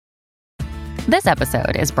This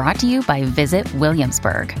episode is brought to you by Visit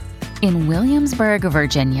Williamsburg. In Williamsburg,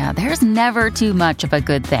 Virginia, there's never too much of a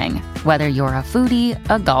good thing. Whether you're a foodie,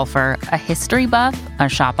 a golfer, a history buff, a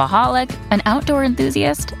shopaholic, an outdoor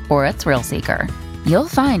enthusiast, or a thrill seeker, you'll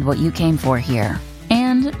find what you came for here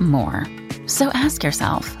and more. So ask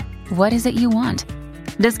yourself, what is it you want?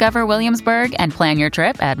 Discover Williamsburg and plan your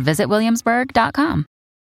trip at visitwilliamsburg.com.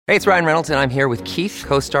 Hey, it's Ryan Reynolds, and I'm here with Keith,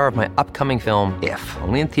 co-star of my upcoming film, If,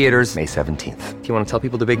 only in theaters May 17th. Do you want to tell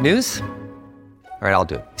people the big news? All right, I'll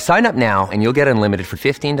do it. Sign up now and you'll get unlimited for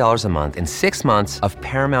 $15 a month and 6 months of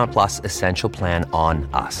Paramount Plus Essential Plan on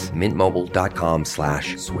us.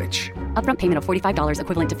 MintMobile.com/switch. Upfront payment of $45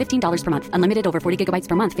 equivalent to $15 per month. Unlimited over 40 gigabytes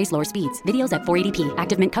per month. Face lower speeds. Videos at 480p.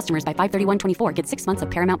 Active Mint customers by 531.24 get 6 months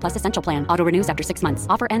of Paramount Plus Essential Plan. Auto renews after 6 months.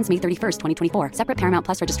 Offer ends May 31st, 2024. Separate Paramount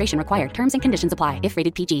Plus registration required. Terms and conditions apply if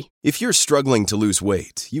rated PG. If you're struggling to lose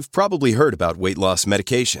weight, you've probably heard about weight loss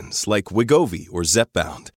medications like Wegovy or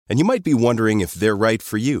Zepbound, and you might be wondering if they're right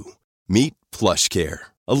for you. Meet PlushCare,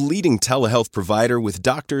 a leading telehealth provider with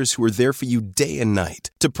doctors who are there for you day and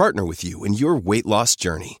night to partner with you in your weight loss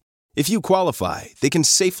journey. If you qualify, they can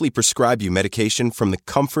safely prescribe you medication from the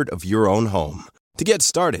comfort of your own home. To get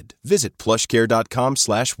started, visit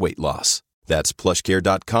plushcare.com/weight-loss. That's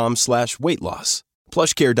plushcare.com/weight-loss.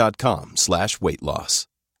 plushcare.com/weight-loss.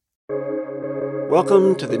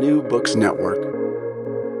 Welcome to the New Books Network.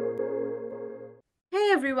 Hey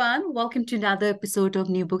everyone, welcome to another episode of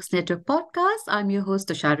New Books Network podcast. I'm your host,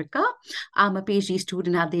 Tosharika. I'm a PhD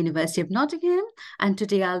student at the University of Nottingham, and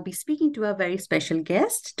today I'll be speaking to a very special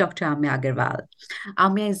guest, Dr. Amya Agarwal.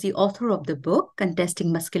 Amya is the author of the book,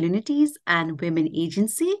 Contesting Masculinities and Women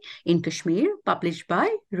Agency in Kashmir, published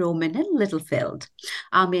by Rowman and Littlefield.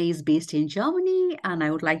 Amya is based in Germany, and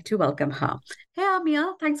I would like to welcome her. Hey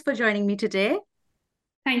Amya, thanks for joining me today.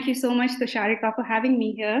 Thank you so much, Tosharika, for having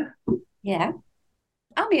me here. Yeah.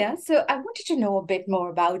 Amya, so I wanted to know a bit more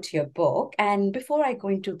about your book. And before I go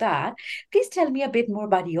into that, please tell me a bit more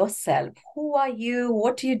about yourself. Who are you?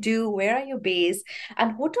 What do you do? Where are you based?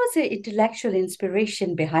 And what was the intellectual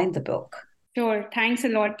inspiration behind the book? Sure. Thanks a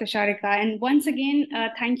lot, Tosharika. And once again,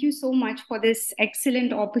 thank you so much for this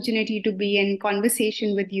excellent opportunity to be in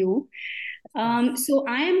conversation with you. So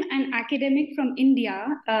I am an academic from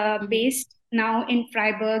India, based now in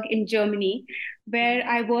Freiburg in Germany, where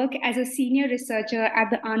I work as a senior researcher at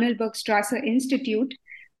the Arnold-Bergstrasse Institute.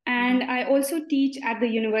 And I also teach at the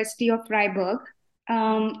University of Freiburg.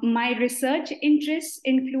 My research interests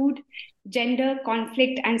include gender,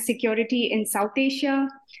 conflict, and security in South Asia,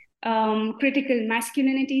 critical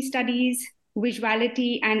masculinity studies,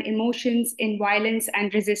 visuality and emotions in violence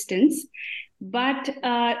and resistance. But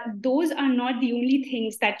those are not the only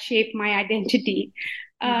things that shape my identity.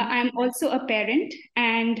 I'm also a parent,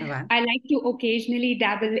 and I like to occasionally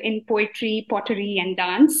dabble in poetry, pottery, and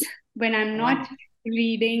dance when I'm not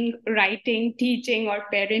reading, writing, teaching, or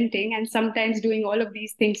parenting, and sometimes doing all of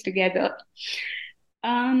these things together.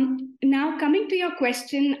 Now, coming to your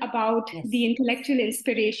question about the intellectual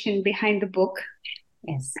inspiration behind the book.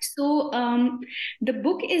 Yes. So the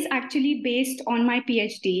book is actually based on my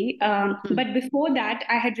PhD, but before that,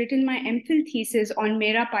 I had written my MPhil thesis on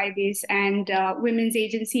Mera Paives and women's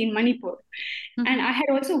agency in Manipur. And I had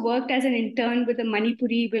also worked as an intern with the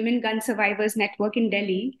Manipuri Women Gun Survivors Network in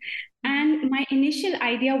Delhi. And my initial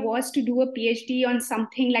idea was to do a PhD on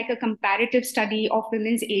something like a comparative study of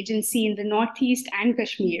women's agency in the Northeast and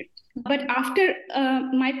Kashmir. But after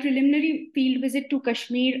my preliminary field visit to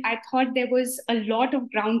Kashmir, I thought there was a lot of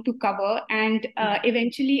ground to cover. And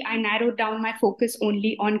eventually I narrowed down my focus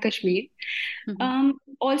only on Kashmir.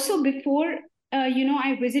 Also, before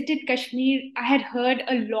I visited Kashmir, I had heard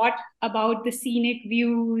a lot about the scenic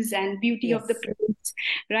views and beauty of the place,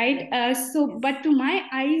 right? But to my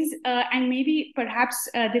eyes, and maybe perhaps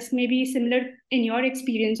this may be similar in your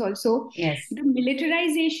experience also, the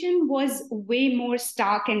militarization was way more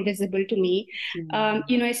stark and visible to me,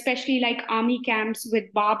 especially like army camps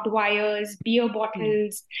with barbed wires, beer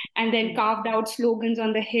bottles, and then carved out slogans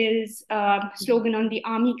on the hills, slogan on the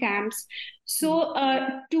army camps. So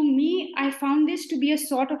to me, I found this to be a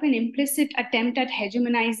sort of an implicit attempt at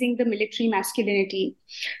hegemonizing the military masculinity.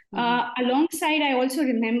 Alongside, I also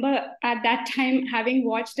remember at that time having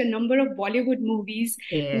watched a number of Bollywood movies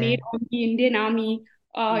made on the Indian Army,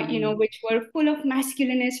 which were full of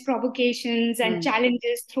masculinist provocations and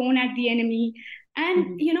challenges thrown at the enemy.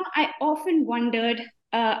 And, I often wondered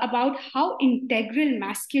about how integral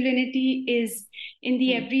masculinity is in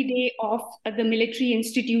the everyday of the military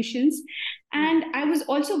institutions. And I was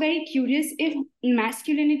also very curious if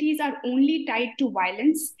masculinities are only tied to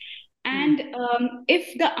violence, And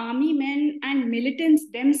if the army men and militants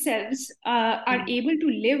themselves are able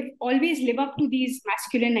to always live up to these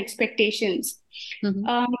masculine expectations.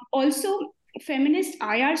 Also, feminist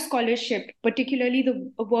IR scholarship, particularly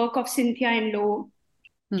the work of Cynthia Enloe,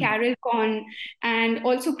 Carol Conn, and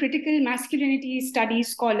also critical masculinity studies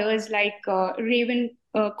scholars like Raven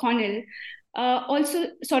Connell, also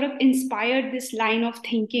sort of inspired this line of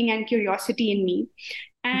thinking and curiosity in me.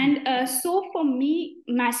 And so for me,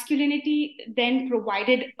 masculinity then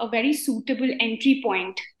provided a very suitable entry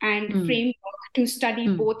point and framework to study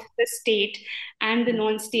both the state and the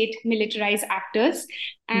non-state militarized actors,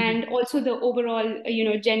 and also the overall,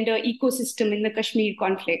 gender ecosystem in the Kashmir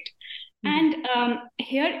conflict. And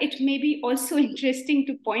here it may be also interesting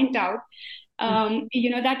to point out,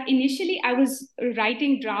 that initially I was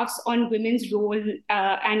writing drafts on women's role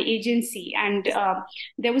and agency, and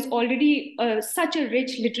there was already such a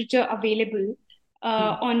rich literature available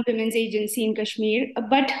on women's agency in Kashmir.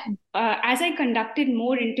 But as I conducted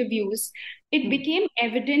more interviews, it became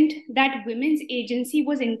evident that women's agency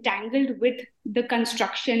was entangled with the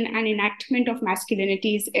construction and enactment of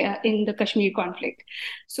masculinities in the Kashmir conflict.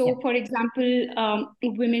 So, for example,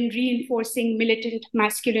 women reinforcing militant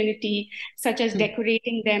masculinity, such as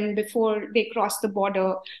decorating them before they cross the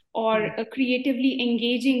border, or creatively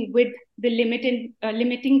engaging with the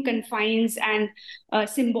limiting confines and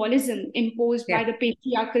symbolism imposed by the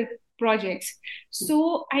patriarchal projects.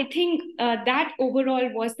 So I think that overall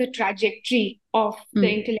was the trajectory of the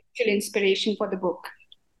intellectual inspiration for the book.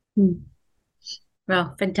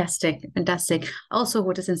 Wow, fantastic, fantastic. Also,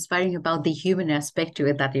 what is inspiring about the human aspect to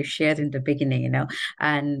it that you shared in the beginning,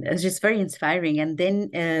 and it's just very inspiring. And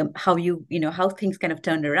then how how things kind of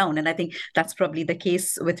turned around. And I think that's probably the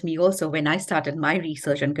case with me also when I started my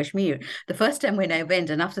research on Kashmir. The first time when I went,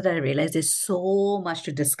 and after that I realized there's so much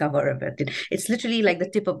to discover of it. It's literally like the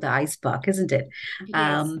tip of the iceberg, isn't it?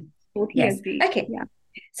 Yes, totally agree. Okay. Yeah.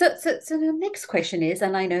 So the next question is,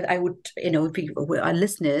 and I know I would, our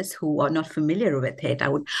listeners who are not familiar with it, I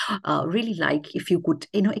would really like if you could,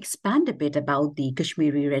 expand a bit about the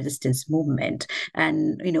Kashmiri resistance movement,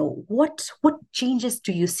 and what changes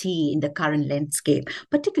do you see in the current landscape,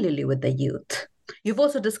 particularly with the youth? You've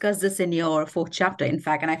also discussed this in your 4th chapter, in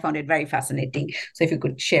fact, and I found it very fascinating. So if you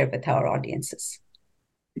could share with our audiences.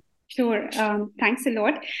 Sure. Thanks a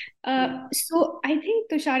lot. So I think,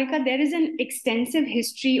 Tusharika, there is an extensive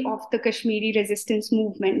history of the Kashmiri resistance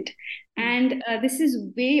movement. And this is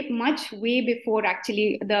way before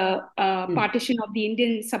actually the partition of the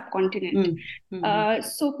Indian subcontinent.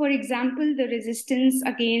 So, for example, the resistance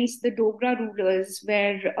against the Dogra rulers,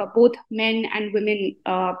 where both men and women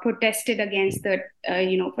protested against the,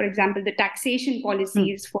 for example, the taxation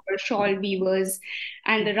policies for shawl weavers,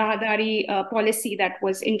 and the Rahadari policy that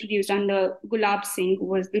was introduced under Gulab Singh, who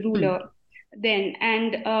was the ruler then,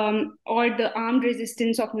 and or the armed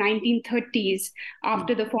resistance of 1930s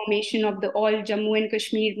after the formation of the All Jammu and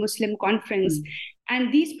Kashmir Muslim Conference.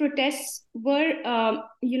 And these protests were,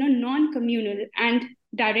 non-communal and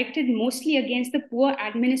directed mostly against the poor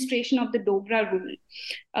administration of the Dogra rule.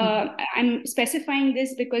 I'm specifying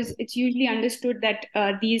this because it's usually understood that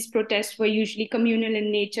these protests were usually communal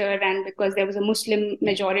in nature, and because there was a Muslim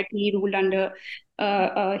majority ruled under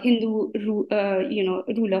Hindu,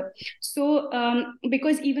 ruler. So,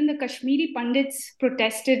 because even the Kashmiri Pandits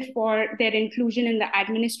protested for their inclusion in the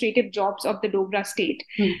administrative jobs of the Dogra state.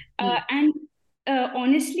 And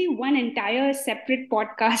honestly, one entire separate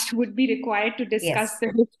podcast would be required to discuss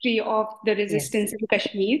the history of the resistance in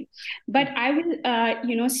Kashmir. But I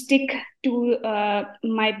will, stick to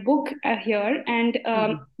my book here and,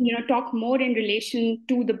 talk more in relation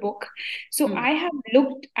to the book. So I have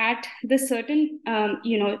looked at the certain,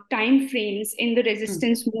 time frames in the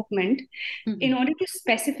resistance movement in order to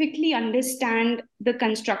specifically understand the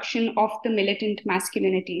construction of the militant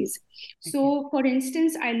masculinities. So, for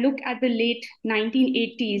instance, I look at the late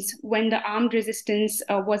 1980s when the armed resistance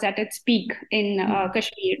was at its peak in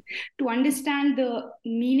Kashmir to understand the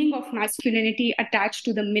meaning of masculinity attached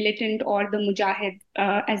to the militant or the mujahid,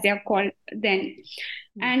 as they are called then,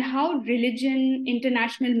 and how religion,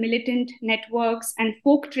 international militant networks, and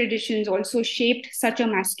folk traditions also shaped such a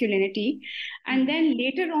masculinity. And then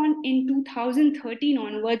later on in 2013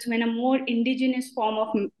 onwards, when a more indigenous form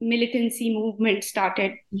of militancy movement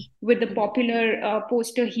started, with the popular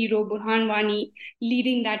poster hero Burhan Wani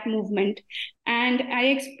leading that movement. And I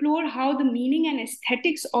explore how the meaning and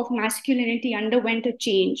aesthetics of masculinity underwent a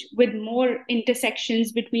change, with more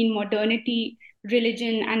intersections between modernity,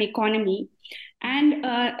 religion, and economy.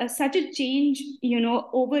 And such a change,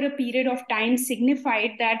 over a period of time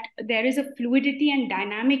signified that there is a fluidity and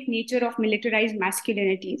dynamic nature of militarized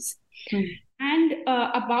masculinities. And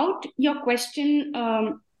about your question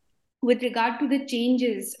with regard to the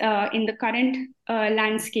changes in the current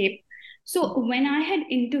landscape. So when I had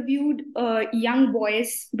interviewed young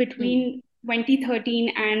boys between 2013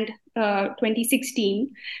 and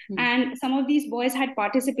 2016, and some of these boys had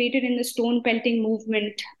participated in the stone pelting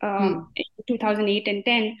movement in 2008 and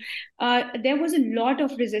 10, there was a lot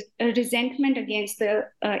of resentment against the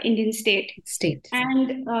Indian state.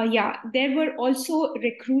 And there were also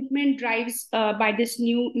recruitment drives by this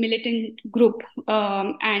new militant group,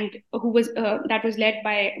 and who was that was led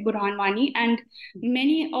by Burhan Wani, and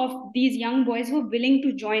many of these young boys were willing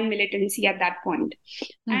to join militancy at that point.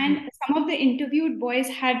 And some of the interviewed boys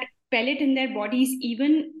had pellet in their bodies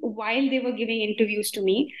even while they were giving interviews to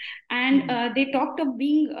me, and they talked of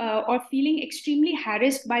being or feeling extremely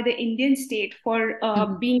harassed by the Indian state for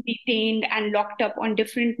being detained and locked up on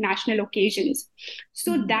different national occasions.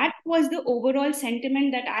 So that was the overall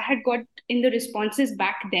sentiment that I had got in the responses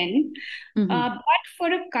back then. But for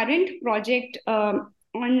a current project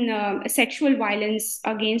on sexual violence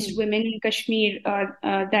against women in Kashmir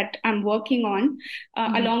that I'm working on,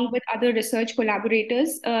 along with other research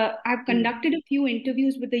collaborators. I've conducted a few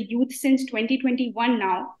interviews with the youth since 2021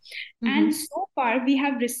 now. And so far, we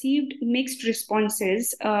have received mixed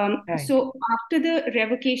responses. So after the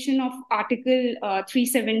revocation of Article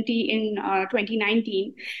 370 in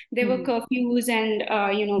 2019, there were curfews and,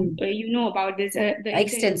 you know about this. The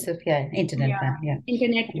extensive internet ban.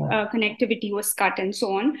 Internet connectivity was cut and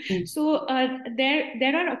so on. So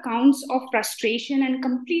there are accounts of frustration and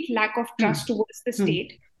complete lack of trust towards the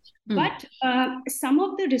state. But some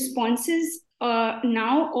of the responses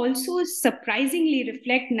now also surprisingly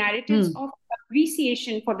reflect narratives of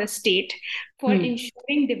appreciation for the state, for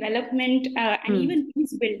ensuring development and even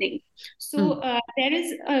peace building. So there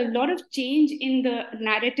is a lot of change in the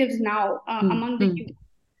narratives now among the youth.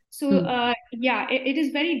 So it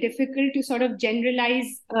is very difficult to sort of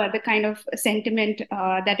generalize the kind of sentiment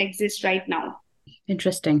that exists right now.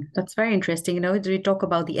 Interesting. That's very interesting. We talk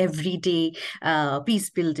about the everyday peace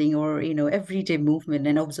building or, everyday movement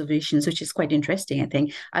and observations, which is quite interesting, I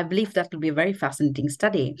think. I believe that will be a very fascinating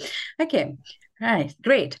study. Okay. Right,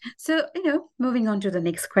 great. So, moving on to the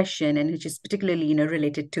next question, and which is particularly,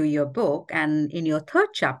 related to your book. And in your third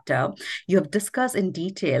chapter, you have discussed in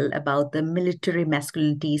detail about the military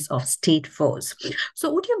masculinities of state force.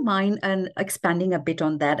 So would you mind expanding a bit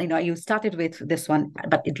on that? You started with this one,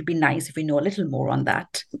 but it would be nice if we know a little more on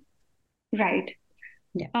that. Right.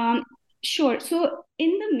 Yeah. Sure. So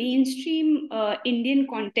in the mainstream Indian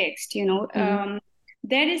context,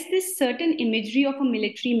 there is this certain imagery of a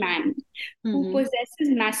military man who possesses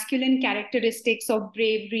masculine characteristics of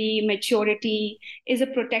bravery, maturity, is a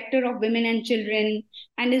protector of women and children,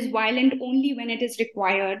 and is violent only when it is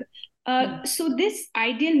required. So this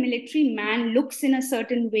ideal military man looks in a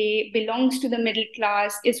certain way, belongs to the middle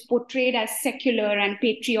class, is portrayed as secular and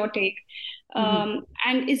patriotic,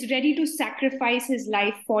 and is ready to sacrifice his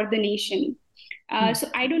life for the nation. So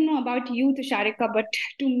I don't know about you, Tusharika, but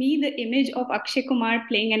to me, the image of Akshay Kumar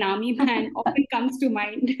playing an army man often comes to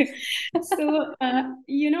mind. So,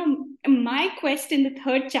 my quest in the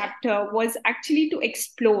third chapter was actually to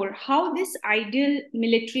explore how this ideal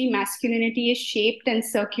military masculinity is shaped and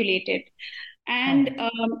circulated. And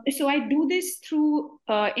so I do this through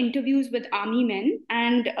interviews with army men.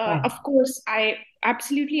 And of course, I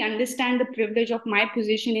absolutely understand the privilege of my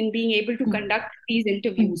position in being able to conduct these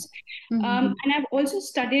interviews. And I've also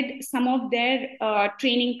studied some of their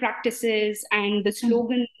training practices and the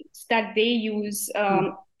slogans that they use.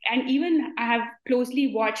 And even I have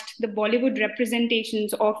closely watched the Bollywood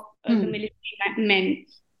representations of the military men.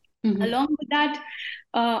 Along with that,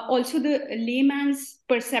 also the layman's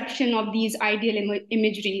perception of these ideal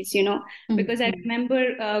imageries, because I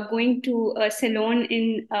remember going to a salon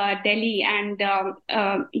in Delhi, and the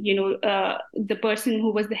person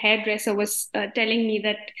who was the hairdresser was telling me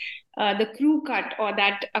that the crew cut, or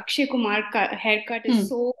that Akshay Kumar haircut is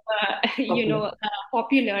so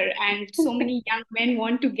popular, and so many young men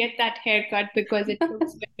want to get that haircut because it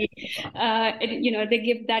looks very, they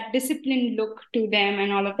give that disciplined look to them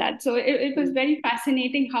and all of that. So it was very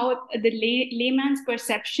fascinating how the layman's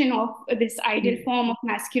perception of this ideal form of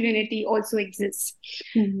masculinity also exists.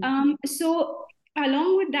 So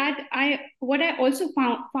along with that, what I also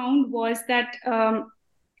found was that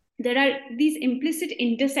there are these implicit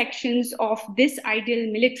intersections of this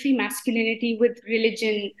ideal military masculinity with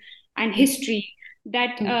religion and history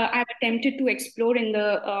that I've attempted to explore in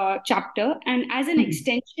the chapter. And as an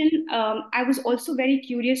extension, I was also very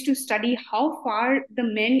curious to study how far the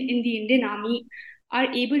men in the Indian Army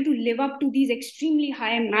are able to live up to these extremely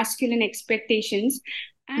high masculine expectations,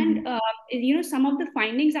 And some of the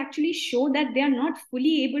findings actually show that they are not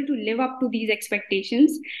fully able to live up to these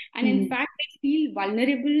expectations, and in fact they feel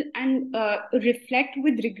vulnerable and reflect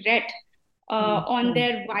with regret on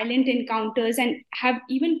their violent encounters, and have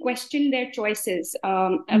even questioned their choices.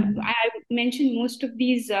 I mentioned most of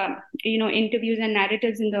these interviews and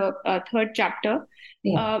narratives in the third chapter.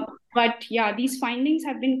 But yeah, these findings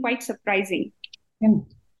have been quite surprising.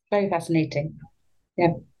 Very fascinating.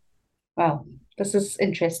 Yeah. Wow, this is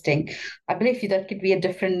interesting. I believe that could be a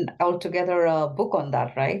different altogether book on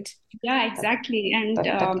that, right? Yeah, exactly. And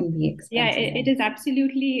that can be expensive. it is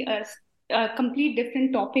absolutely a complete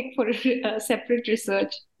different topic for a separate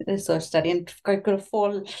research study, and could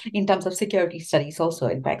fall in terms of security studies also,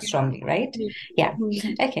 in fact, strongly, right? Yeah.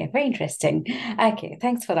 Okay, very interesting. Okay,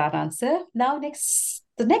 thanks for that answer. Now,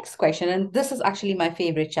 the next question, and this is actually my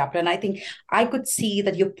favorite chapter, and I think I could see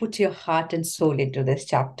that you put your heart and soul into this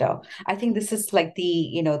chapter. I think this is like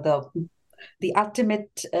the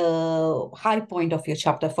ultimate high point of your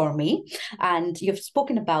chapter for me. And you've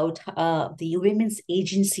spoken about the women's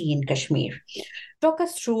agency in Kashmir. Talk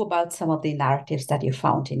us through about some of the narratives that you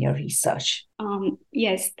found in your research.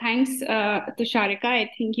 Yes, thanks, Tusharika.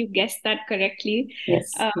 I think you guessed that correctly.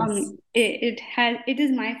 Yes. It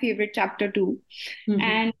is my favorite chapter too,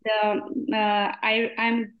 and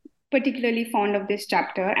I'm particularly fond of this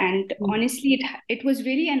chapter. And honestly, it was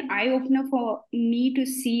really an eye opener for me to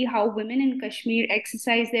see how women in Kashmir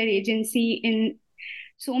exercise their agency in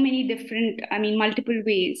so many different, multiple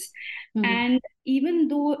ways. And even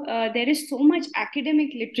though there is so much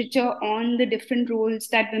academic literature on the different roles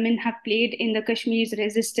that women have played in the Kashmir's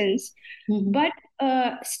resistance, but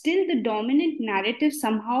still the dominant narrative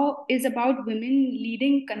somehow is about women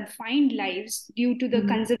leading confined lives due to the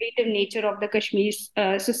conservative nature of the Kashmir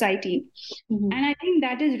society. And I think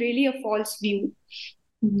that is really a false view.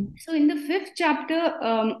 So in the fifth chapter,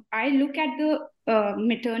 I look at the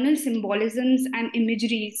maternal symbolisms and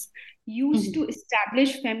imageries used to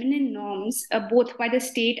establish feminine norms, both by the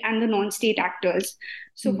state and the non-state actors.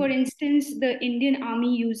 So for instance, the Indian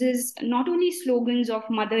Army uses not only slogans of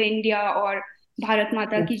Mother India or Bharat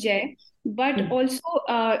Mata Ki Jai, but also,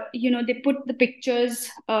 they put the pictures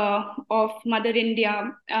of Mother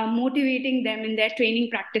India, motivating them in their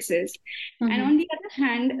training practices. And on the other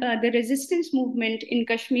hand, the resistance movement in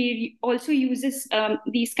Kashmir also uses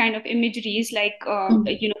these kind of imageries like,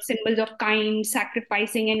 symbols of kind,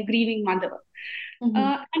 sacrificing, and grieving mother.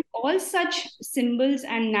 And all such symbols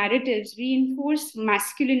and narratives reinforce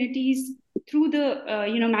masculinities through the,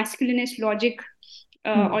 masculinist logic,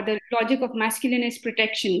 or the logic of masculinist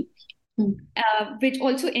protection. Which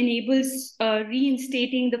also enables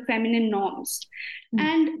reinstating the feminine norms.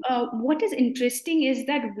 And what is interesting is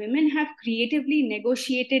that women have creatively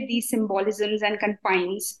negotiated these symbolisms and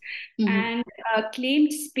confines and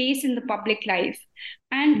claimed space in the public life.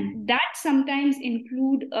 And that sometimes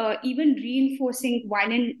include even reinforcing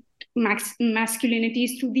violent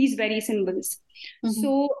masculinities through these very symbols.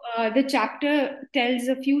 So the chapter tells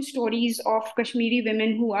a few stories of Kashmiri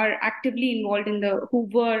women who are actively involved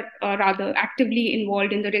actively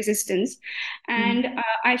involved in the resistance. And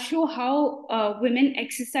I show how women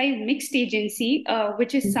exercise mixed agency,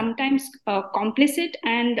 which is sometimes complicit,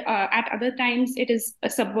 and at other times it is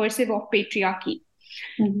subversive of patriarchy.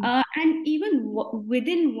 And even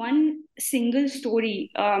within one single story,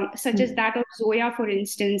 such as that of Zoya, for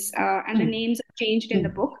instance, and the names are changed in the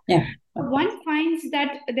book, one finds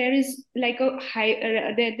that there is like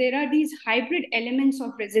there are these hybrid elements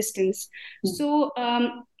of resistance. So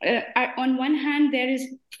on one hand, there is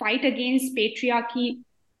fight against patriarchy,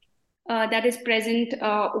 that is present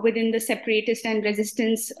within the separatist and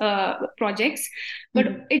resistance projects. But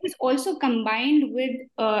it is also combined with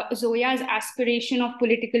Zoya's aspiration of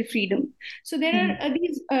political freedom. So there are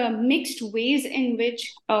these mixed ways in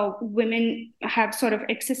which women have sort of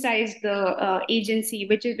exercised the agency,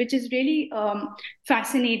 which is really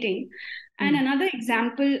fascinating. And another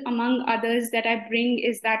example among others that I bring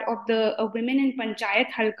is that of the women in panchayat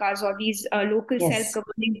halkas, or these local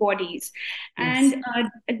self-governing bodies. And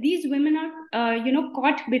these women are,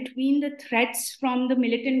 caught between the threats from the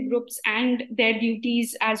militant groups and their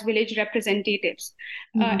duties as village representatives.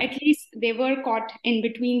 At least they were caught in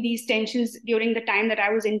between these tensions during the time that I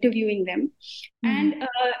was interviewing them. And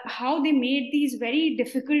how they made these very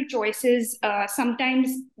difficult choices. Sometimes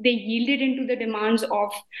they yielded into the demands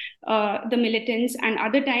of the militants, and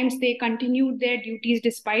other times they continued their duties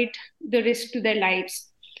despite the risk to their lives.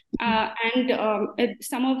 And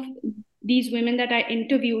some of these women that I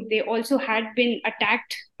interviewed, they also had been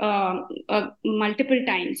attacked multiple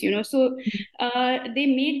times, So they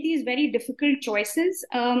made these very difficult choices.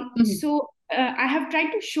 So I have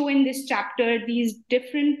tried to show in this chapter these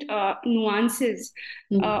different nuances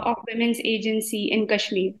of women's agency in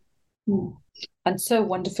Kashmir. And so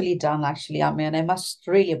wonderfully done, actually, Amya, and I must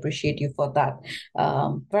really appreciate you for that.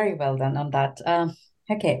 Very well done on that.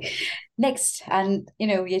 Okay, next, and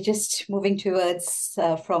we're just moving towards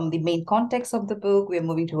from the main context of the book, we're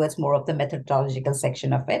moving towards more of the methodological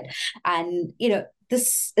section of it, and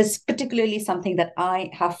this is particularly something that I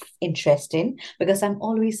have interest in because I'm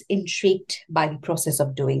always intrigued by the process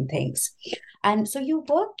of doing things. And so you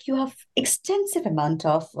have extensive amount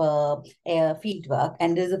of field work,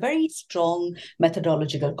 and there's a very strong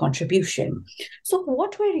methodological contribution. So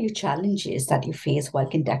what were your challenges that you faced while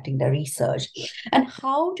conducting the research? And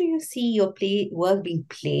how do you see your work being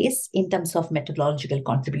placed in terms of methodological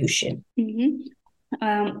contribution?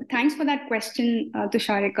 Thanks for that question,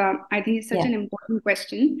 Tusharika. I think it's such an important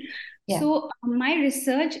question. So my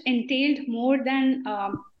research entailed more than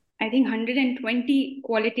I think 120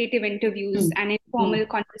 qualitative interviews and informal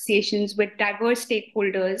conversations with diverse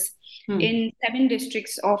stakeholders in 7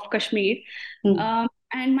 districts of Kashmir.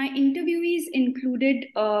 And my interviewees included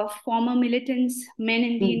former militants, men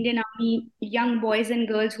in the Indian Army, young boys and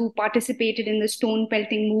girls who participated in the stone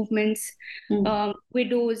pelting movements,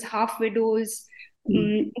 widows, half widows,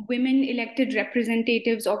 women elected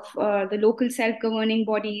representatives of the local self-governing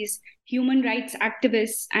bodies, human rights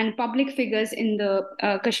activists, and public figures in the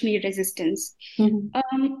Kashmir resistance.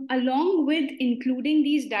 Along with including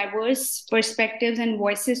these diverse perspectives and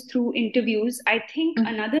voices through interviews, I think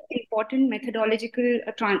another important methodological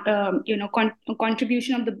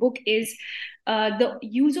contribution of the book is the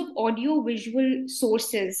use of audio-visual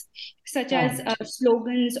sources, such as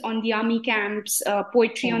slogans on the army camps,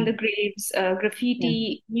 poetry on the graves,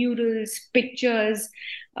 graffiti, murals, pictures,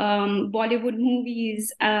 Bollywood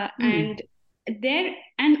movies, and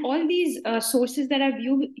all these sources that I've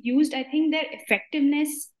used, I think their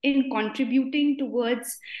effectiveness in contributing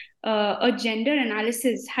towards a gender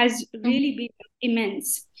analysis has really been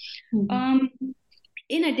immense.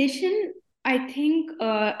 In addition, I think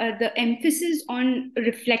the emphasis on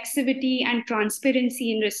reflexivity and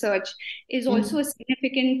transparency in research is also a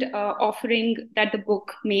significant offering that the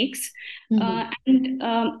book makes. And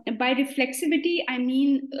by reflexivity, I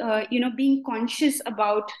mean, being conscious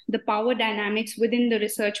about the power dynamics within the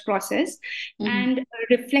research process and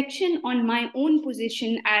a reflection on my own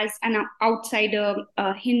position as an outsider,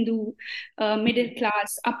 Hindu, middle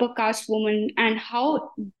class, upper caste woman, and how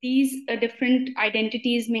these different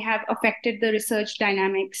identities may have affected the research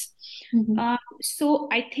dynamics. So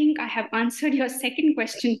I think I have answered your second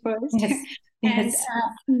question first. And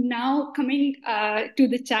now coming to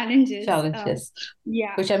the challenges.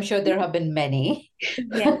 Which I'm sure there have been many.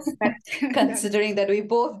 Yes. Considering that we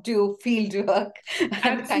both do field work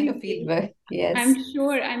and kind of field work. Yes.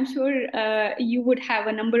 I'm sure you would have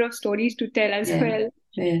a number of stories to tell as well.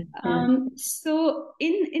 So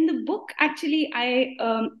in the book, actually, I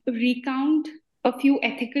recount a few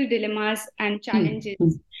ethical dilemmas and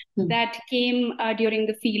challenges that came during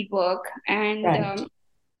the field work. And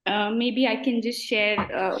maybe I can just share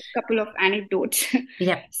a couple of anecdotes.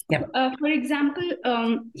 For example,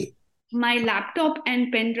 my laptop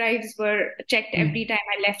and pen drives were checked every time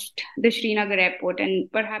I left the Srinagar airport, and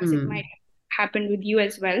perhaps it might happen with you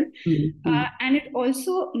as well. And it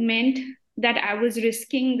also meant that I was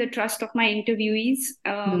risking the trust of my interviewees.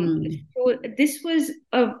 So this was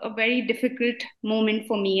a very difficult moment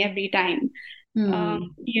for me every time,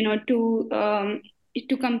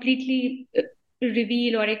 to completely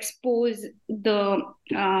reveal or expose the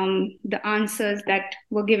answers that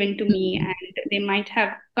were given to me, and they might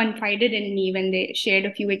have confided in me when they shared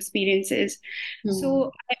a few experiences.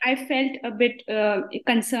 So I felt a bit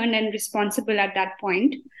concerned and responsible at that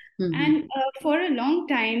point. And for a long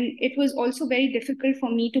time, it was also very difficult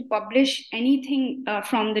for me to publish anything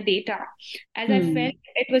from the data, as I felt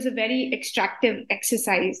it was a very extractive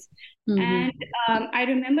exercise. And I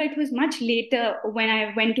remember it was much later when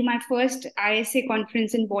I went to my first ISA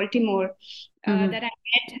conference in Baltimore that I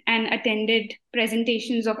met and attended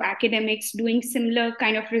presentations of academics doing similar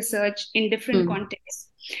kind of research in different contexts.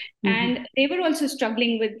 And they were also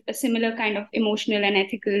struggling with a similar kind of emotional and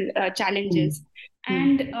ethical challenges.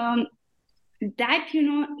 And that,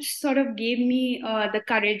 sort of gave me the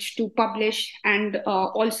courage to publish and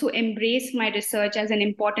also embrace my research as an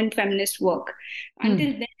important feminist work.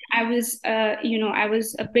 Until then, I was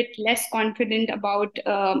a bit less confident about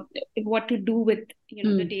what to do with,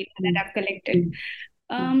 the data that I've collected.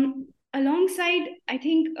 Alongside, I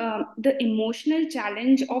think the emotional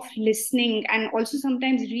challenge of listening and also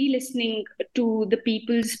sometimes re-listening to the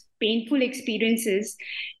people's painful experiences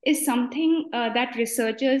is something that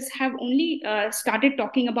researchers have only started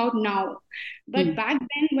talking about now. But back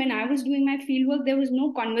then, when I was doing my fieldwork, there was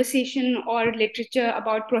no conversation or literature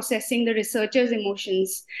about processing the researcher's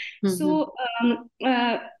emotions. So,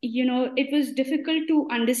 it was difficult to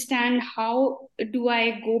understand how do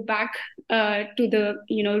I go back to the,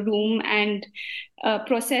 room and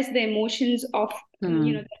process the emotions of,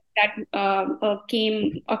 that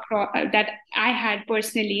came across, that I had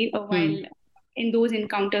personally while in those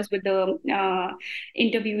encounters with the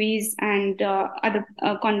interviewees and other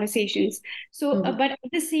conversations. So, but at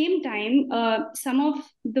the same time, some of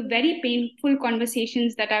the very painful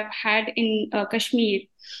conversations that I've had in Kashmir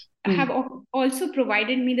have also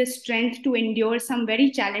provided me the strength to endure some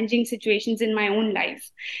very challenging situations in my own life.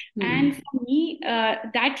 And for me,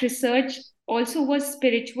 that research also was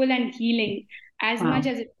spiritual and healing as much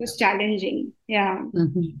as it was challenging. Yeah.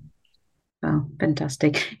 Oh,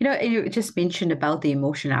 fantastic. You just mentioned about the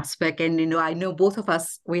emotion aspect. And, I know both of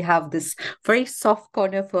us, we have this very soft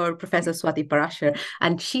corner for Professor Swati Parashar,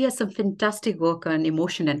 and she has some fantastic work on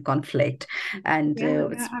emotion and conflict. And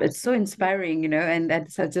it's so inspiring,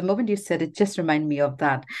 and so the moment you said it, just remind me of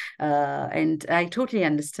that. And I totally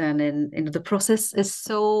understand. And the process is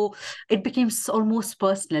it became almost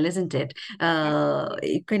personal, isn't it?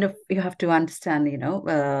 You have to understand,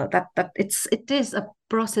 that it is a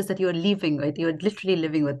process that you're living with. You're literally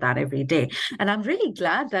living with that every day. And I'm really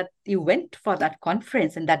glad that you went for that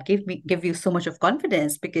conference, and that gave you so much of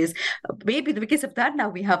confidence, because maybe because of that now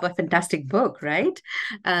we have a fantastic book, right?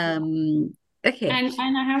 Okay. And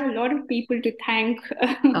I have a lot of people to thank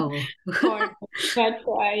for, but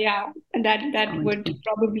that would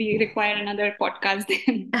probably require another podcast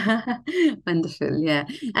then. Wonderful, yeah.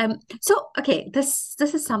 So, okay, this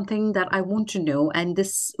is something that I want to know, and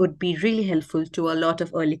this would be really helpful to a lot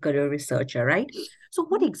of early career researcher, right? So,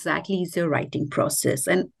 what exactly is your writing process,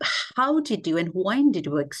 and how did you and when did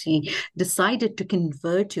you actually decided to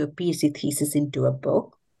convert your PhD thesis into a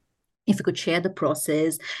book? If you could share the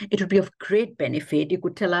process, it would be of great benefit. You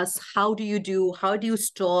could tell us how do you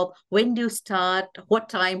stop, when do you start, what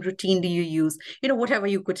time routine do you use, whatever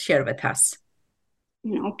you could share with us.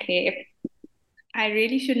 Okay. I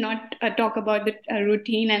really should not talk about the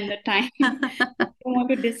routine and the time. I don't want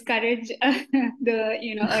to discourage the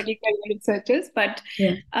early career researchers, but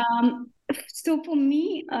so for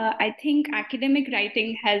me, I think academic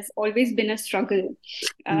writing has always been a struggle.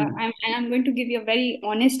 I'm going to give you a very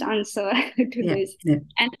honest answer to this. Yeah.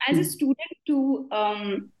 And as a student too,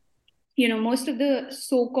 most of the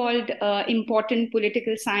so-called important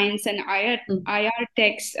political science and IR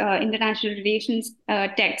texts, international relations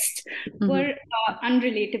texts, were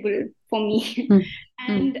unrelatable for me.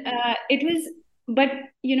 And it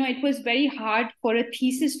was very hard for a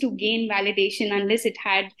thesis to gain validation unless it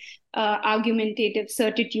had argumentative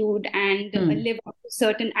certitude and live up to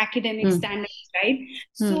certain academic standards, right?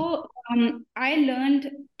 So I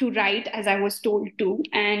learned to write as I was told to,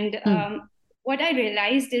 and what I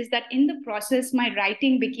realized is that in the process, my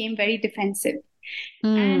writing became very defensive.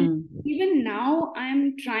 And even now,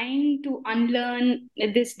 I'm trying to unlearn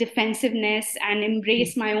this defensiveness and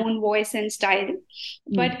embrace my own voice and style.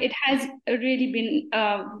 But it has really been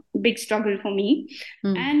a big struggle for me.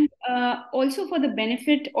 And also for the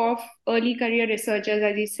benefit of early career researchers,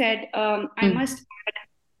 as you said, I must add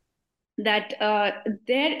that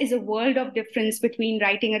there is a world of difference between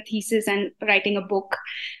writing a thesis and writing a book.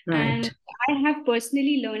 Right. And I have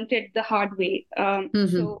personally learned it the hard way.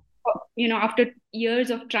 So, after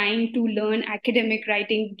years of trying to learn academic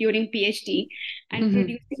writing during PhD and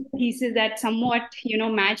producing theses that somewhat,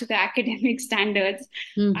 match the academic standards,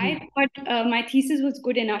 I thought my thesis was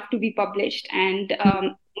good enough to be published. And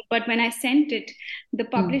but when I sent it, the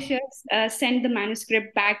publishers sent the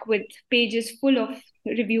manuscript back with pages full of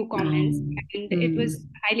review comments, and it was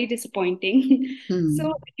highly disappointing.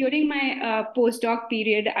 So during my postdoc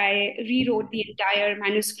period, I rewrote the entire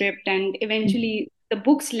manuscript, and eventually the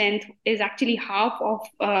book's length is actually half of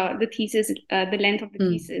the thesis, the length of the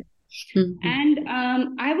thesis. And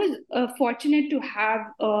I was fortunate to have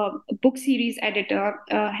a book series editor,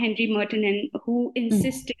 Henry Mertinen, who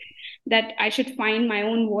insisted that I should find my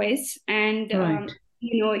own voice. And,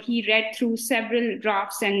 he read through several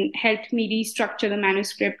drafts and helped me restructure the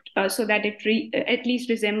manuscript so that it at least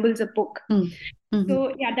resembles a book.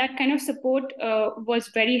 So, that kind of support was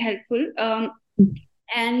very helpful.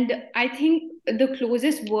 And I think the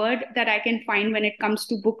closest word that I can find when it comes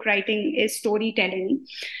to book writing is storytelling.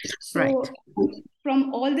 So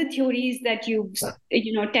from all the theories that you've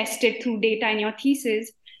tested through data in your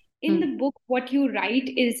thesis, in the book, what you write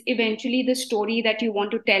is eventually the story that you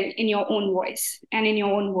want to tell in your own voice and in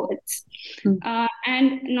your own words.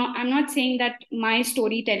 And no, I'm not saying that my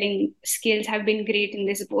storytelling skills have been great in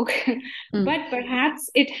this book, but perhaps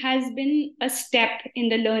it has been a step in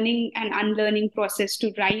the learning and unlearning process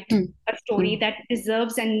to write a story that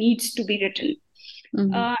deserves and needs to be written.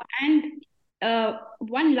 And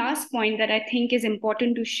one last point that I think is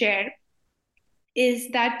important to share is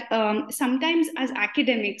that sometimes as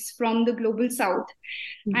academics from the global south,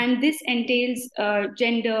 and this entails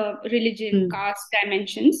gender, religion, caste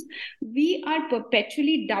dimensions, we are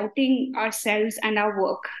perpetually doubting ourselves and our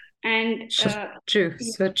work. And true,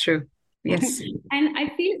 so true. Yes. And I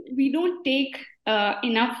feel we don't take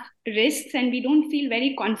enough risks and we don't feel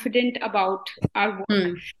very confident about our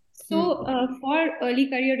work. So for early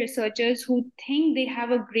career researchers who think they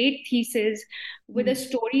have a great thesis with a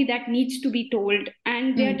story that needs to be told,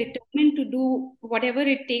 and they are determined to do whatever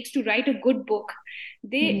it takes to write a good book,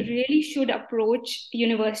 they really should approach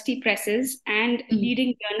university presses and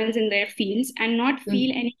leading journals in their fields and not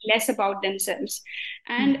feel any less about themselves.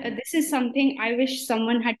 And this is something I wish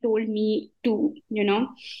someone had told me too,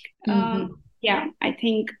 Yeah, I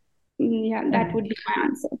think, that would be my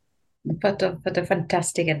answer. What a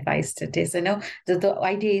fantastic advice it is. The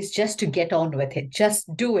idea is just to get on with it, just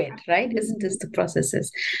do it, right? Isn't this the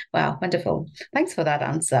processes? Wow, wonderful. Thanks for that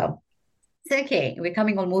answer. So, okay, we're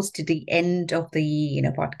coming almost to the end of the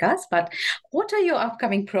podcast, but what are your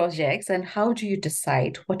upcoming projects and how do you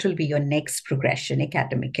decide what will be your next progression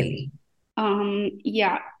academically?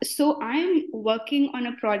 So I'm working on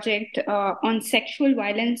a project on sexual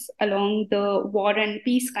violence along the war and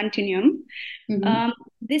peace continuum.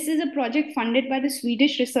 This is a project funded by the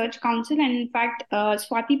Swedish Research Council, and in fact,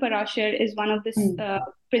 Swati Parashar is one of the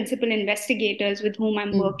principal investigators with whom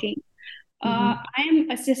I'm working. I am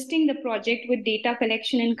assisting the project with data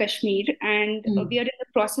collection in Kashmir, and we are in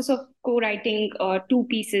the process of co-writing 2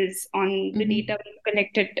 pieces on the data we've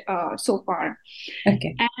collected so far.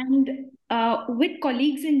 Okay. And with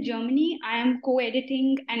colleagues in Germany, I am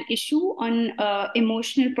co-editing an issue on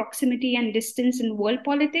emotional proximity and distance in world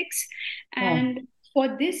politics. And for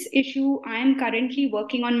this issue, I am currently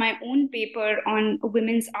working on my own paper on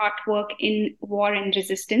women's artwork in war and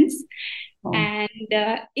resistance. And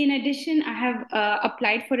in addition, I have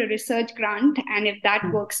applied for a research grant, and if that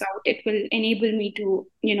works out, it will enable me to,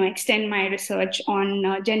 extend my research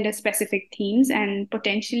on gender-specific themes and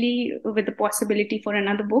potentially with the possibility for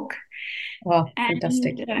another book. Wow,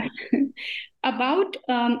 fantastic. And, about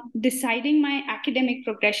deciding my academic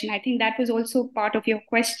progression, I think that was also part of your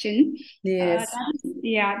question. Yes.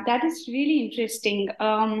 That is really interesting.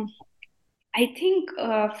 I think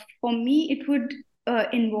for me, it would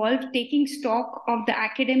involve taking stock of the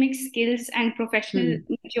academic skills and professional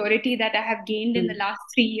maturity that I have gained in the last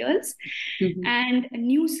 3 years and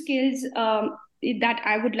new skills that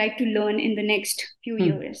I would like to learn in the next few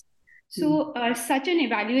years. So such an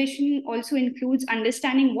evaluation also includes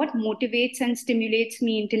understanding what motivates and stimulates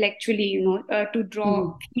me intellectually, to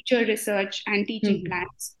draw future research and teaching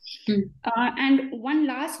plans. And one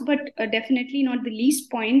last, but definitely not the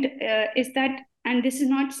least point is that, and this is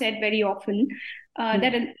not said very often,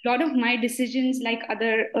 that a lot of my decisions, like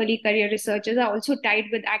other early career researchers, are also tied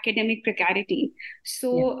with academic precarity.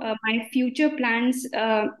 So my future plans,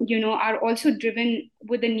 are also driven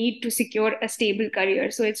with the need to secure a stable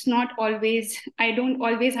career. So it's not always, I don't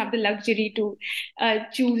always have the luxury to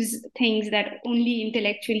choose things that only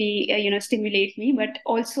intellectually, stimulate me, but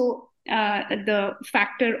also the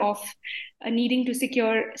factor of needing to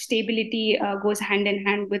secure stability goes hand in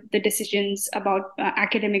hand with the decisions about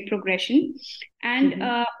academic progression. And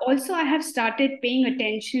also I have started paying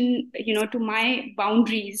attention, to my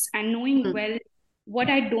boundaries and knowing well what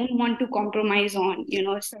I don't want to compromise on,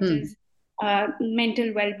 such as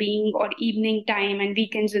mental well-being or evening time and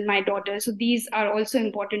weekends with my daughter. So these are also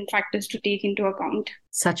important factors to take into account.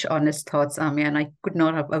 Such honest thoughts, Amya, and I could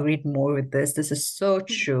not have agreed more with this. This is so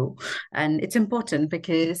true. And it's important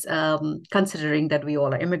because considering that we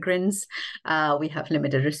all are immigrants, we have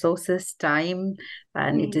limited resources, time,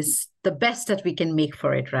 and it is the best that we can make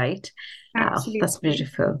for it, right? Absolutely. That's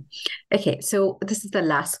beautiful. Okay, so this is the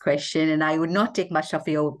last question, and I would not take much of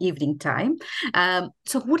your evening time.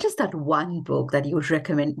 So what is that one book that you would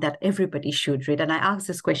recommend that everybody should read? And I ask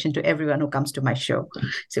this question to everyone who comes to my show.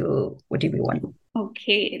 So what do you want?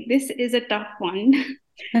 Okay, this is a tough one.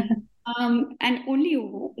 And only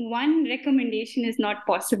one recommendation is not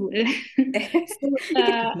possible.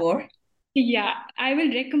 So, more? Yeah, I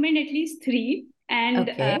will recommend at least 3. and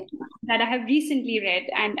Okay. that I have recently read,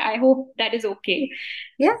 and I hope that is okay.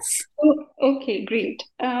 Yes. Oh, okay, great.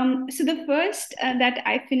 So the first that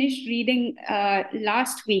I finished reading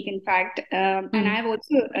last week, in fact, and Mm. I've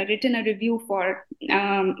also written a review for,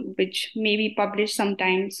 which may be published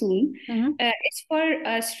sometime soon. Mhm. It's for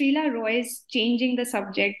Srila Roy's Changing the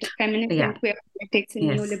Subject, Feminist Yeah. and Queer Politics in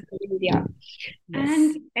Yes. Neoliberal India. Yes.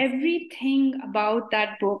 And everything about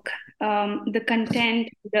that book, the content,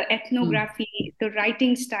 the Mm. ethnography, the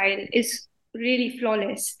writing style is really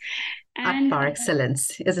flawless. At And par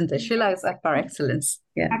excellence, isn't it? Sheila is at par excellence.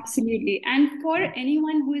 Yeah. absolutely. And for Yeah.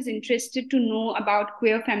 anyone who is interested to know about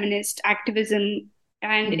queer feminist activism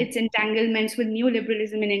and Mm. its entanglements with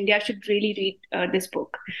neoliberalism in India, should really read this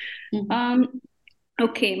book. Mhm. Um,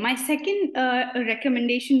 okay, my second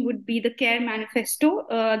recommendation would be the Care Manifesto,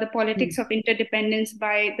 The Mm. Politics of Interdependence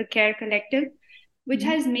by the Care Collective, which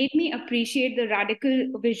Mhm. has made me appreciate the radical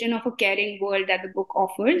vision of a caring world that the book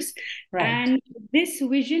offers. Right. And this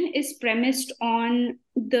vision is premised on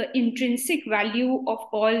the intrinsic value of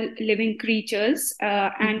all living creatures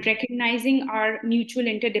and Mhm. recognizing our mutual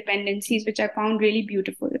interdependencies, which I found really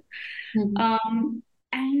beautiful. Mhm. Um,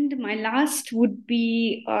 and my last would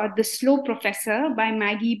be The Slow Professor by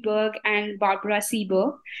Maggie Berg and Barbara Sieber.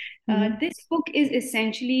 Mhm. This book is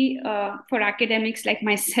essentially for academics like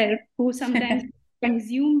myself who sometimes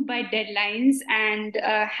consumed by deadlines and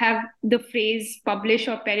have the phrase publish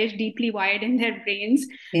or perish deeply wired in their brains.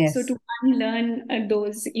 So Yes. to unlearn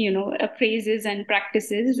those, phrases and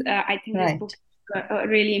practices, I think this book Right. is a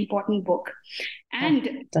really important book. Ah,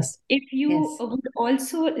 And that's if you yes. would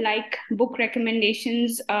also like book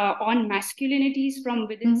recommendations on masculinities from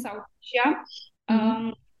within Mm. South Asia, Mhm.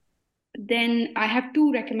 um, then I have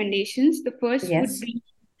two recommendations. The first would Yes. be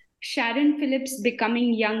Sharon Phillips'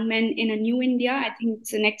 Becoming Young Men in a New India. I think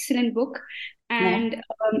it's an excellent book. Yeah. And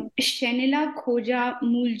Shenila Khoja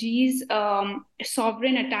Mulji's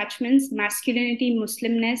Sovereign Attachments, Masculinity,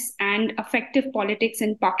 Muslimness, and Affective Politics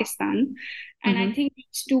in Pakistan. And I Mhm. think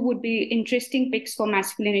these two would be interesting picks for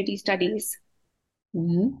masculinity studies.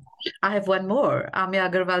 Mhm. I have one more, Amya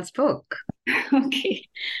Agarwal's book, Okay.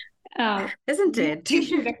 isn't You it? need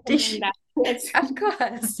to recommend that. Yes. Of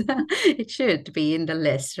course, it should be in the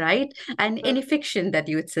list, right? And any fiction that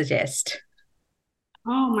you would suggest?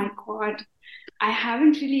 Oh my God. I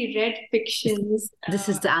haven't really read This, fictions. this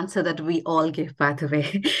is the answer that we all give, by the way.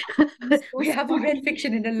 I'm so We haven't read sorry.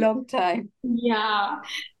 fiction in a long time. Yeah,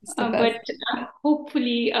 It's the best. but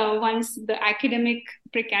hopefully, once the academic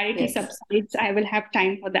precarity Yes, subsides, I will have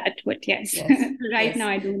time for that. But yes, yes, right now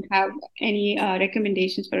yes. I don't have any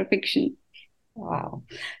recommendations for a fiction. Wow.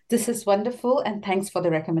 This is wonderful. And thanks for the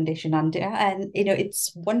recommendation, Andrea. And,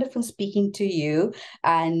 it's wonderful speaking to you.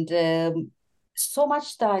 And so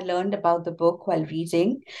much that I learned about the book while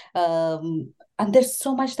reading. And there's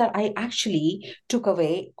so much that I actually took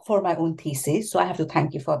away for my own thesis. So I have to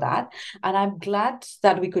thank you for that. And I'm glad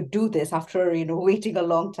that we could do this after, waiting a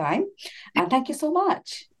long time. And thank you so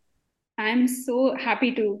much. I'm so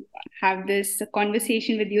happy to have this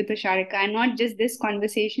conversation with you, Tusharika. And not just this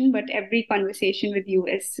conversation, but every conversation with you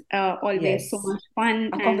is always so Yes. much fun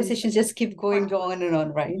Our and conversations just keep going on and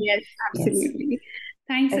on, right? yes, Yes. absolutely.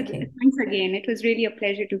 Okay. Thanks again. It was really a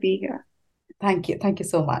pleasure to be here. Thank you. Thank you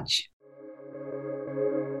so much.